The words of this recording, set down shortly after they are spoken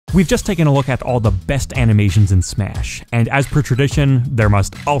We've just taken a look at all the best animations in Smash, and as per tradition, there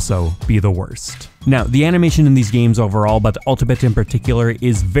must also be the worst. Now, the animation in these games overall, but Ultimate in particular,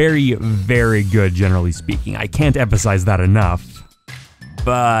 is very, very good generally speaking. I can't emphasize that enough.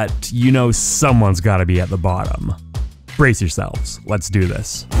 But, you know, someone's gotta be at the bottom. Brace yourselves, let's do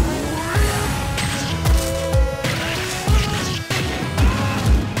this.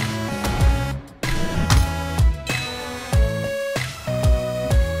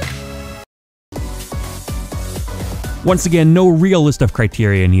 Once again, no real list of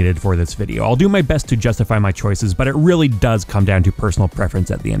criteria needed for this video. I'll do my best to justify my choices, but it really does come down to personal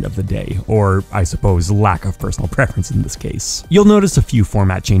preference at the end of the day, or I suppose lack of personal preference in this case. You'll notice a few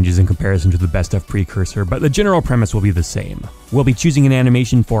format changes in comparison to the best of precursor, but the general premise will be the same. We'll be choosing an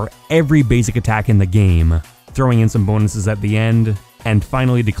animation for every basic attack in the game, throwing in some bonuses at the end, and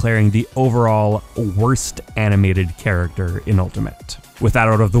finally declaring the overall worst animated character in Ultimate. With that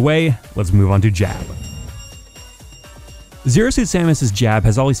out of the way, let's move on to Jab. Zero Suit Samus's jab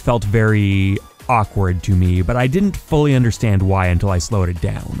has always felt very awkward to me, but I didn't fully understand why until I slowed it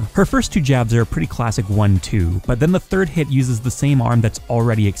down. Her first two jabs are a pretty classic 1-2, but then the third hit uses the same arm that's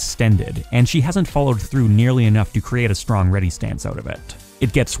already extended, and she hasn't followed through nearly enough to create a strong ready stance out of it.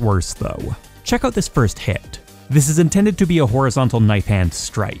 It gets worse though. Check out this first hit. This is intended to be a horizontal knife hand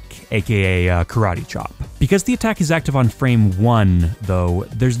strike, aka a karate chop. Because the attack is active on frame 1, though,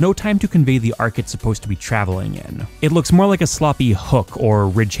 there's no time to convey the arc it's supposed to be traveling in. It looks more like a sloppy hook or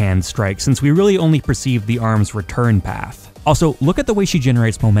ridge hand strike since we really only perceive the arm's return path. Also, look at the way she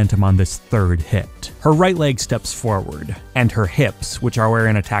generates momentum on this third hit. Her right leg steps forward, and her hips, which are where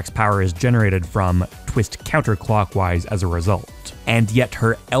an attack's power is generated from, twist counterclockwise as a result. And yet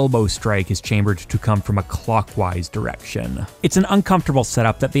her elbow strike is chambered to come from a clockwise direction. It's an uncomfortable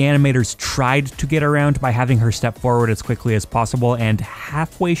setup that the animators tried to get around by having her step forward as quickly as possible and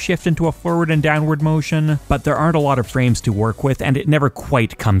halfway shift into a forward and downward motion, but there aren't a lot of frames to work with and it never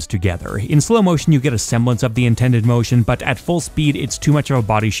quite comes together. In slow motion you get a semblance of the intended motion, but at full speed it's too much of a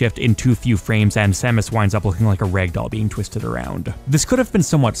body shift in too few frames and Samus winds up looking like a ragdoll being twisted around. This could have been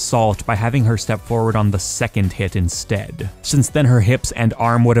somewhat solved by having her step forward on the second hit instead, since then her hips and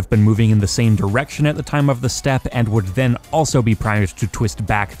arm would have been moving in the same direction at the time of the step and would then also be primed to twist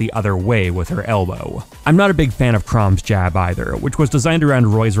back the other way with her elbow. I'm not a big fan of Chrome's jab either, which was designed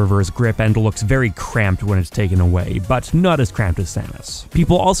around Roy's reverse grip and looks very cramped when it's taken away, but not as cramped as Samus.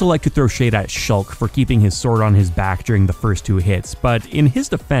 People also like to throw shade at Shulk for keeping his sword on his back during the first two hits, but in his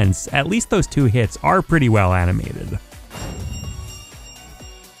defense, at least those two hits are pretty well animated.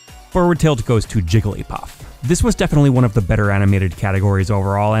 Forward tilt goes to Jigglypuff. This was definitely one of the better animated categories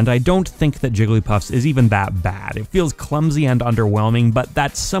overall, and I don't think that Jigglypuff's is even that bad. It feels clumsy and underwhelming, but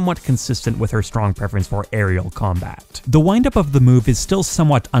that's somewhat consistent with her strong preference for aerial combat. The windup of the move is still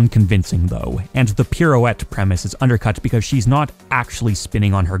somewhat unconvincing though, and the pirouette premise is undercut because she's not actually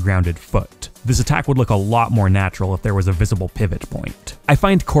spinning on her grounded foot. This attack would look a lot more natural if there was a visible pivot point. I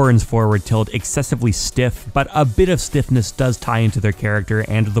find Corrin's forward tilt excessively stiff, but a bit of stiffness does tie into their character,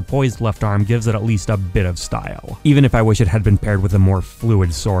 and the poised left arm gives it at least a bit of style, even if I wish it had been paired with a more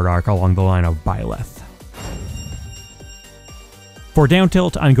fluid sword arc along the line of Byleth. For down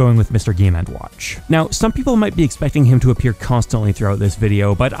tilt, I'm going with Mr. Game & Watch. Now, some people might be expecting him to appear constantly throughout this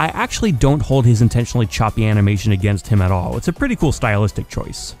video, but I actually don't hold his intentionally choppy animation against him at all. It's a pretty cool stylistic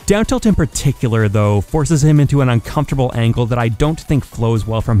choice. Down tilt in particular, though, forces him into an uncomfortable angle that I don't think flows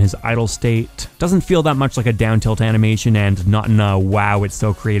well from his idle state. Doesn't feel that much like a down tilt animation, and not in a wow, it's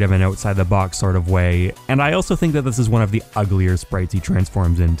so creative and outside the box sort of way. And I also think that this is one of the uglier sprites he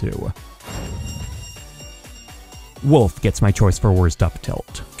transforms into. Wolf gets my choice for worst up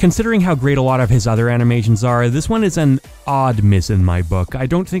tilt. Considering how great a lot of his other animations are, this one is an odd miss in my book. I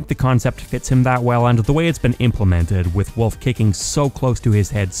don't think the concept fits him that well, and the way it's been implemented, with Wolf kicking so close to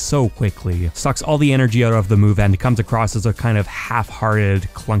his head so quickly, sucks all the energy out of the move and comes across as a kind of half-hearted,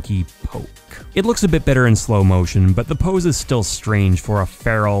 clunky poke. It looks a bit better in slow motion, but the pose is still strange for a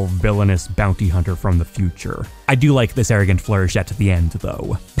feral, villainous bounty hunter from the future. I do like this arrogant flourish at the end,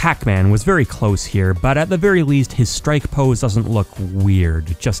 though. Pac-Man was very close here, but at the very least, his strike pose doesn't look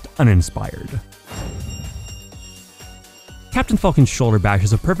weird, just uninspired. Captain Falcon's shoulder bash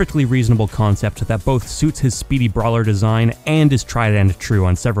is a perfectly reasonable concept that both suits his speedy brawler design and is tried and true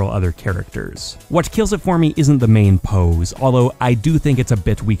on several other characters. What kills it for me isn't the main pose, although I do think it's a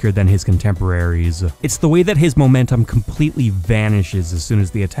bit weaker than his contemporaries. It's the way that his momentum completely vanishes as soon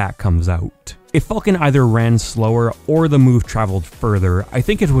as the attack comes out. If Falcon either ran slower or the move traveled further, I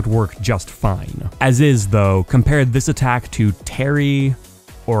think it would work just fine. As is though, compare this attack to Terry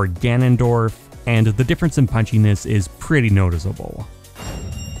or Ganondorf, and the difference in punchiness is pretty noticeable.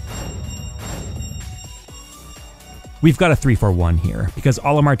 We've got a 3-4-1 here, because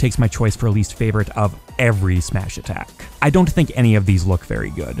Olimar takes my choice for least favorite of every Smash attack. I don't think any of these look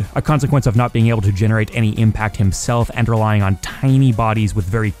very good, a consequence of not being able to generate any impact himself and relying on tiny bodies with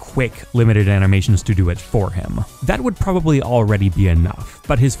very quick, limited animations to do it for him. That would probably already be enough,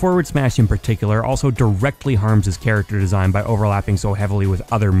 but his forward smash in particular also directly harms his character design by overlapping so heavily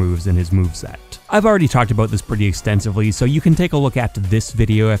with other moves in his moveset. I've already talked about this pretty extensively, so you can take a look at this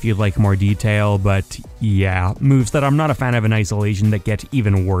video if you'd like more detail, but yeah, moves that I'm not a fan of in isolation that get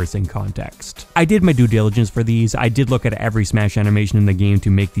even worse in context. I did my due diligence for these, I did look at every Smash animation in the game to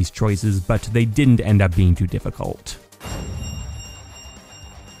make these choices, but they didn't end up being too difficult.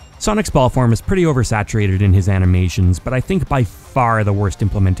 Sonic's ball form is pretty oversaturated in his animations, but I think by far the worst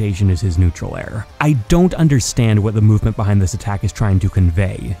implementation is his neutral air. I don't understand what the movement behind this attack is trying to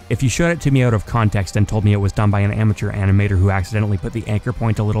convey. If you showed it to me out of context and told me it was done by an amateur animator who accidentally put the anchor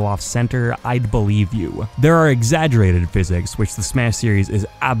point a little off center, I'd believe you. There are exaggerated physics, which the Smash series is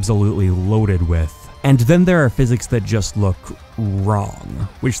absolutely loaded with. And then there are physics that just look wrong,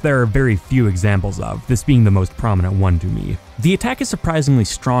 which there are very few examples of, this being the most prominent one to me. The attack is surprisingly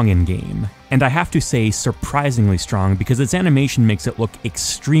strong in-game, and I have to say surprisingly strong because its animation makes it look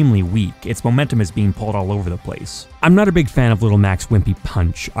extremely weak, its momentum is being pulled all over the place. I'm not a big fan of Little Mac's wimpy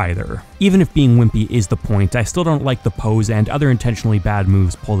punch either. Even if being wimpy is the point, I still don't like the pose, and other intentionally bad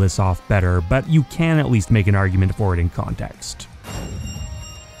moves pull this off better, but you can at least make an argument for it in context.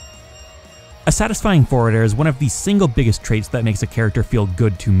 A satisfying forward air is one of the single biggest traits that makes a character feel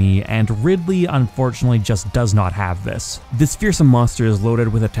good to me, and Ridley unfortunately just does not have this. This fearsome monster is loaded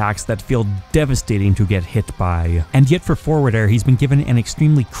with attacks that feel devastating to get hit by, and yet for forward air he's been given an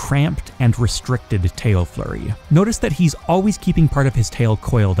extremely cramped and restricted tail flurry. Notice that he's always keeping part of his tail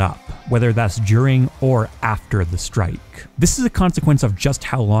coiled up, whether that's during or after the strike. This is a consequence of just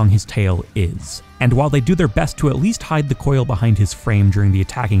how long his tail is. And while they do their best to at least hide the coil behind his frame during the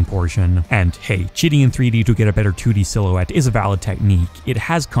attacking portion, and hey, cheating in 3D to get a better 2D silhouette is a valid technique, it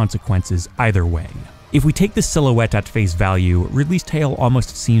has consequences either way. If we take this silhouette at face value, Ridley's tail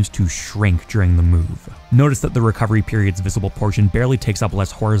almost seems to shrink during the move. Notice that the recovery period's visible portion barely takes up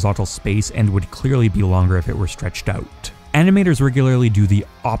less horizontal space and would clearly be longer if it were stretched out. Animators regularly do the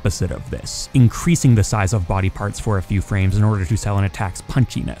opposite of this, increasing the size of body parts for a few frames in order to sell an attack's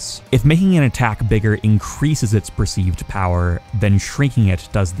punchiness. If making an attack bigger increases its perceived power, then shrinking it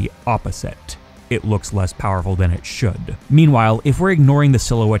does the opposite. It looks less powerful than it should. Meanwhile, if we're ignoring the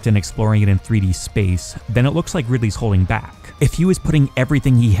silhouette and exploring it in 3D space, then it looks like Ridley's holding back. If he was putting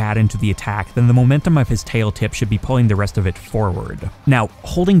everything he had into the attack, then the momentum of his tail tip should be pulling the rest of it forward. Now,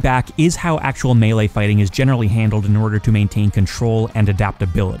 holding back is how actual melee fighting is generally handled in order to maintain control and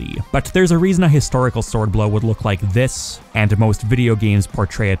adaptability, but there's a reason a historical sword blow would look like this, and most video games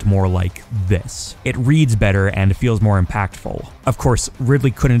portray it more like this. It reads better and feels more impactful. Of course,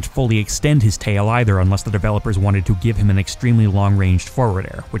 Ridley couldn't fully extend his tail either unless the developers wanted to give him an extremely long-ranged forward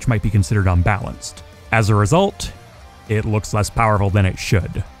air, which might be considered unbalanced. As a result, it looks less powerful than it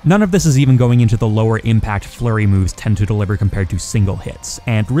should. None of this is even going into the lower impact flurry moves tend to deliver compared to single hits,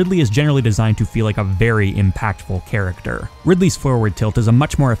 and Ridley is generally designed to feel like a very impactful character. Ridley's forward tilt is a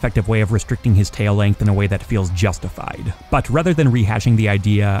much more effective way of restricting his tail length in a way that feels justified. But rather than rehashing the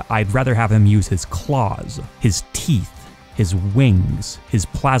idea, I'd rather have him use his claws, his teeth, his wings, his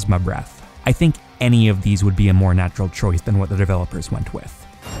plasma breath. I think any of these would be a more natural choice than what the developers went with.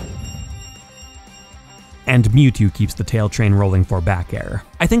 And Mewtwo keeps the tail train rolling for back air.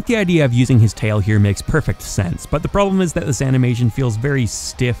 I think the idea of using his tail here makes perfect sense, but the problem is that this animation feels very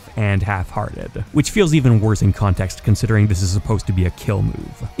stiff and half-hearted, which feels even worse in context considering this is supposed to be a kill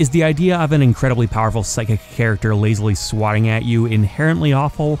move. Is the idea of an incredibly powerful psychic character lazily swatting at you inherently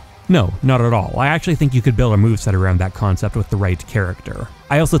awful? No, not at all. I actually think you could build a moveset around that concept with the right character.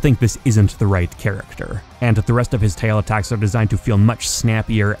 I also think this isn't the right character, and the rest of his tail attacks are designed to feel much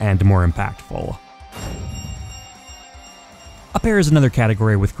snappier and more impactful. Up air is another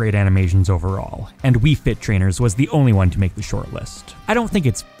category with great animations overall, and Wii Fit Trainers was the only one to make the shortlist. I don't think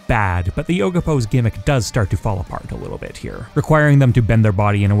it's bad, but the yoga pose gimmick does start to fall apart a little bit here, requiring them to bend their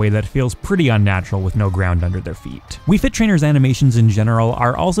body in a way that feels pretty unnatural with no ground under their feet. Wii Fit Trainers animations in general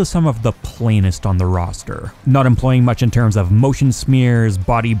are also some of the plainest on the roster, not employing much in terms of motion smears,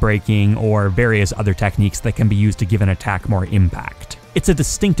 body breaking, or various other techniques that can be used to give an attack more impact. It's a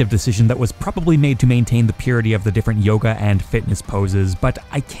distinctive decision that was probably made to maintain the purity of the different yoga and fitness poses, but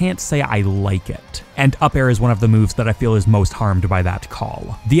I can't say I like it. And up air is one of the moves that I feel is most harmed by that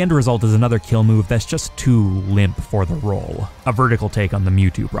call. The end result is another kill move that's just too limp for the role. A vertical take on the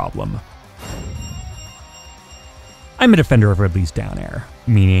Mewtwo problem. I'm a defender of Ridley's down air.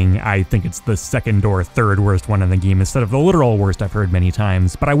 meaning I think it's the second or third worst one in the game instead of the literal worst I've heard many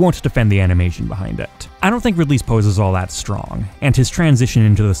times, but I won't defend the animation behind it. I don't think Ridley's pose is all that strong, and his transition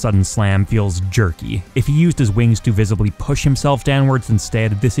into the sudden slam feels jerky. If he used his wings to visibly push himself downwards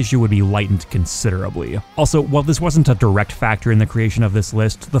instead, this issue would be lightened considerably. Also, while this wasn't a direct factor in the creation of this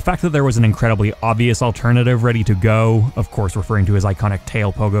list, the fact that there was an incredibly obvious alternative ready to go, of course referring to his iconic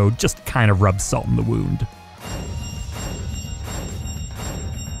tail pogo, just kind of rubs salt in the wound.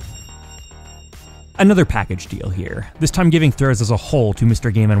 Another package deal here, this time giving throws as a whole to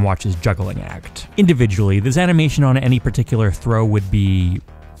Mr. Game & Watch's juggling act. Individually, this animation on any particular throw would be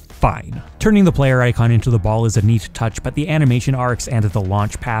fine. Turning the player icon into the ball is a neat touch, but the animation arcs and the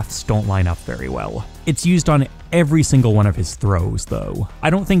launch paths don't line up very well. It's used on every single one of his throws, though.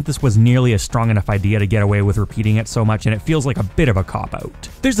 I don't think this was nearly a strong enough idea to get away with repeating it so much, and it feels like a bit of a cop-out.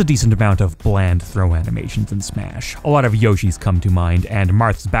 There's a decent amount of bland throw animations in Smash. A lot of Yoshi's come to mind, and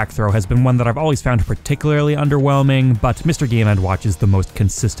Marth's back throw has been one that I've always found particularly underwhelming, but Mr. Game & Watch is the most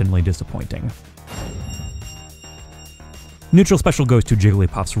consistently disappointing. Neutral special goes to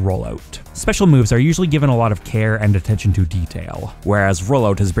Jigglypuff's rollout. Special moves are usually given a lot of care and attention to detail, whereas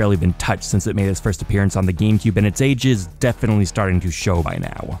rollout has barely been touched since it made its first appearance on the GameCube, and its age is definitely starting to show by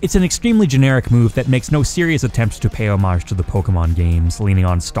now. It's an extremely generic move that makes no serious attempts to pay homage to the Pokemon games, leaning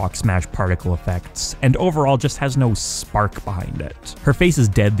on stock Smash particle effects, and overall just has no spark behind it. Her face is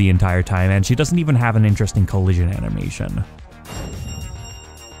dead the entire time, and she doesn't even have an interesting collision animation.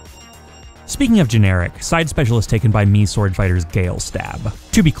 Speaking of generic, side special is taken by Mii Sword Fighter's Gale Stab.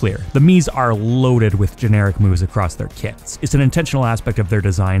 To be clear, the Miis are loaded with generic moves across their kits. It's an intentional aspect of their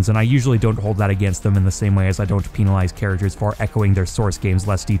designs, and I usually don't hold that against them in the same way as I don't penalize characters for echoing their source game's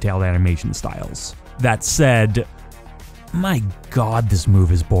less detailed animation styles. That said, my god, this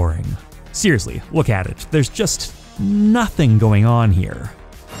move is boring. Seriously, look at it. There's just nothing going on here.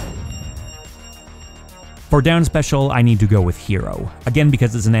 For down special, I need to go with Hero, again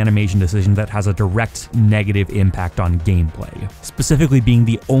because it's an animation decision that has a direct negative impact on gameplay, specifically being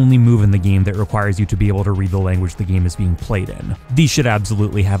the only move in the game that requires you to be able to read the language the game is being played in. These should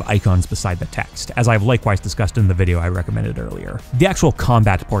absolutely have icons beside the text, as I've likewise discussed in the video I recommended earlier. The actual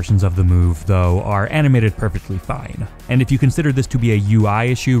combat portions of the move, though, are animated perfectly fine, and if you consider this to be a UI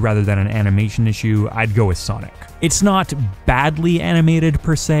issue rather than an animation issue, I'd go with Sonic. It's not badly animated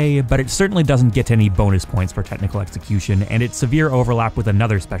per se, but it certainly doesn't get any bonus points for technical execution, and its severe overlap with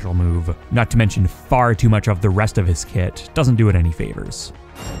another special move, not to mention far too much of the rest of his kit, doesn't do it any favors.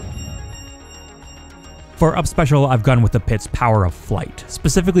 For up special, I've gone with the pit's Power of Flight,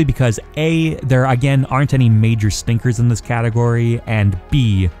 specifically because A, there again aren't any major stinkers in this category, and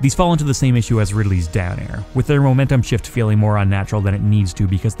B, these fall into the same issue as Ridley's down air, with their momentum shift feeling more unnatural than it needs to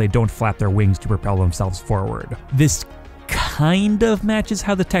because they don't flap their wings to propel themselves forward. This kind of matches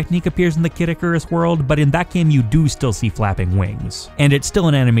how the technique appears in the Kid Icarus world, but in that game you do still see flapping wings. And it's still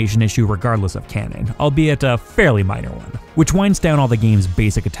an animation issue regardless of canon, albeit a fairly minor one, which winds down all the game's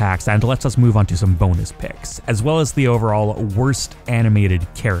basic attacks and lets us move on to some bonus picks, as well as the overall worst animated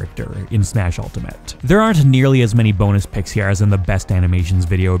character in Smash Ultimate. There aren't nearly as many bonus picks here as in the best animations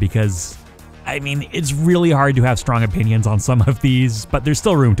video because, I mean, it's really hard to have strong opinions on some of these, but there's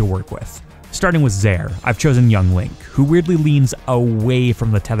still room to work with. Starting with Zaire, I've chosen Young Link, who weirdly leans away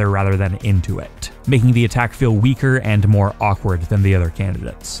from the tether rather than into it, making the attack feel weaker and more awkward than the other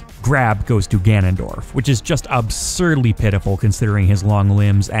candidates. Grab goes to Ganondorf, which is just absurdly pitiful considering his long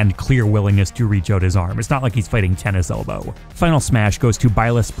limbs and clear willingness to reach out his arm. It's not like he's fighting tennis elbow. Final Smash goes to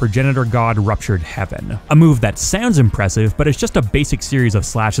Byleth's Progenitor God Ruptured Heaven, a move that sounds impressive, but it's just a basic series of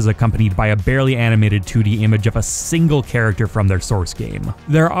slashes accompanied by a barely animated 2D image of a single character from their source game.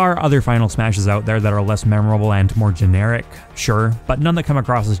 There are other Final Smashes out there that are less memorable and more generic, sure, but none that come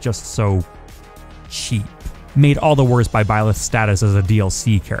across as just so cheap. Made all the worse by Byleth's status as a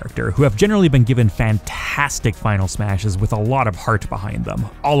DLC character, who have generally been given fantastic Final Smashes with a lot of heart behind them,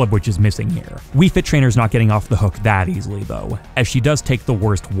 all of which is missing here. Wii Fit Trainer's not getting off the hook that easily though, as she does take the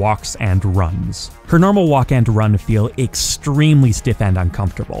worst walks and runs. Her normal walk and run feel extremely stiff and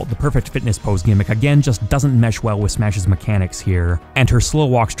uncomfortable. The perfect fitness pose gimmick again just doesn't mesh well with Smash's mechanics here, and her slow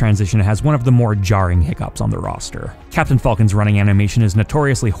walks transition has one of the more jarring hiccups on the roster. Captain Falcon's running animation is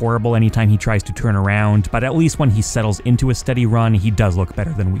notoriously horrible anytime he tries to turn around, but at least when he settles into a steady run, he does look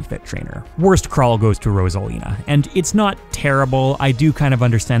better than Wii Fit Trainer. Worst crawl goes to Rosalina, and it's not terrible. I do kind of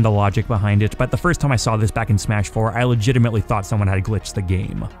understand the logic behind it, but the first time I saw this back in Smash 4, I legitimately thought someone had glitched the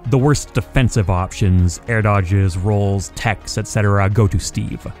game. The worst defensive options, air dodges, rolls, techs, etc. go to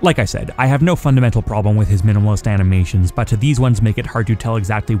Steve. Like I said, I have no fundamental problem with his minimalist animations, but these ones make it hard to tell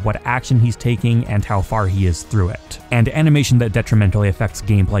exactly what action he's taking and how far he is through it. And animation that detrimentally affects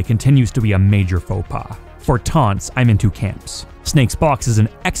gameplay continues to be a major faux pas. For taunts, I'm in two camps. Snake's box is an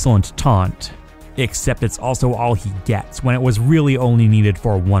excellent taunt, except it's also all he gets when it was really only needed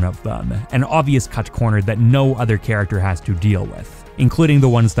for one of them, an obvious cut corner that no other character has to deal with, including the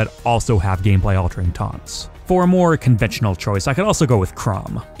ones that also have gameplay-altering taunts. For a more conventional choice, I could also go with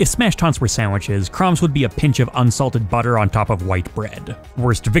Chrom. If Smash taunts were sandwiches, Chrom's would be a pinch of unsalted butter on top of white bread.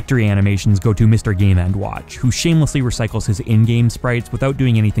 Worst victory animations go to Mr. Game & Watch, who shamelessly recycles his in-game sprites without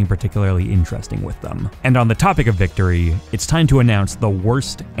doing anything particularly interesting with them. And on the topic of victory, it's time to announce the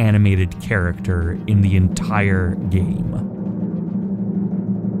worst animated character in the entire game.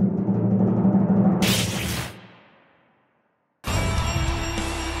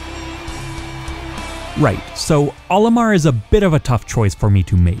 Right, so Olimar is a bit of a tough choice for me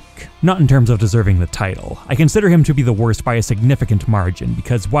to make. Not in terms of deserving the title. I consider him to be the worst by a significant margin,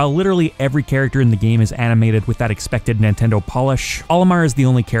 because while literally every character in the game is animated with that expected Nintendo polish, Olimar is the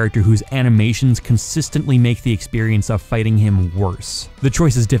only character whose animations consistently make the experience of fighting him worse. The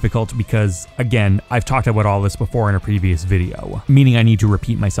choice is difficult because, again, I've talked about all this before in a previous video, meaning I need to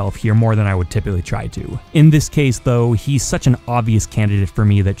repeat myself here more than I would typically try to. In this case, though, he's such an obvious candidate for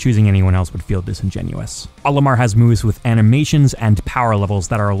me that choosing anyone else would feel disingenuous. Olimar has moves with animations and power levels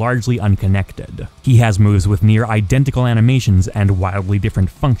that are largely unconnected. He has moves with near identical animations and wildly different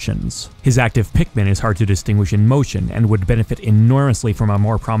functions. His active Pikmin is hard to distinguish in motion and would benefit enormously from a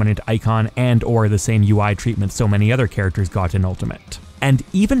more prominent icon and/or the same UI treatment so many other characters got in Ultimate. And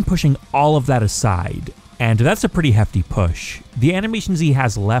even pushing all of that aside, and that's a pretty hefty push, the animations he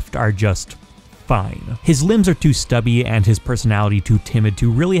has left are just fine. His limbs are too stubby and his personality too timid to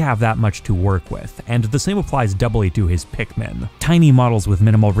really have that much to work with, and the same applies doubly to his Pikmin. Tiny models with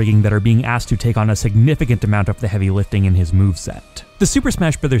minimal rigging that are being asked to take on a significant amount of the heavy lifting in his moveset. The Super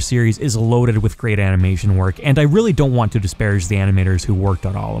Smash Bros. Series is loaded with great animation work, and I really don't want to disparage the animators who worked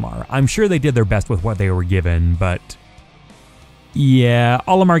on Olimar. I'm sure they did their best with what they were given, but yeah,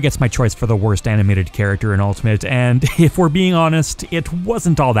 Olimar gets my choice for the worst animated character in Ultimate, and if we're being honest, it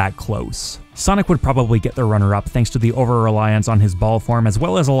wasn't all that close. Sonic would probably get the runner-up thanks to the over-reliance on his ball form as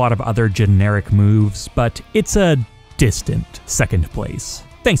well as a lot of other generic moves, but it's a distant second place.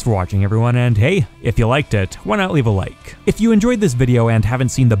 Thanks for watching, everyone, and hey, if you liked it, why not leave a like? If you enjoyed this video and haven't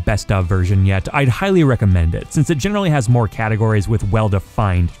seen the best of version yet, I'd highly recommend it, since it generally has more categories with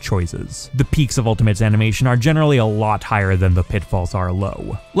well-defined choices. The peaks of Ultimate's animation are generally a lot higher than the pitfalls are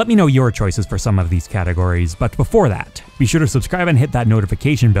low. Let me know your choices for some of these categories, but before that, be sure to subscribe and hit that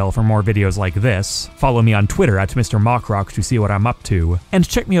notification bell for more videos like this, follow me on Twitter at Mr. MockRock to see what I'm up to, and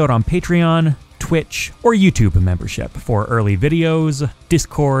check me out on Patreon, Twitch, or YouTube membership for early videos,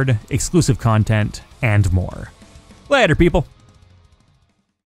 Discord, exclusive content, and more. Later, people!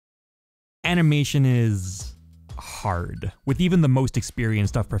 Animation is hard, with even the most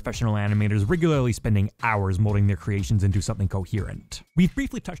experienced of professional animators regularly spending hours molding their creations into something coherent. We've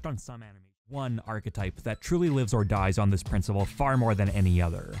briefly touched on some animation. One archetype that truly lives or dies on this principle far more than any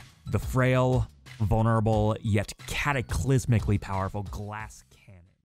other. The frail, vulnerable, yet cataclysmically powerful glass cannon.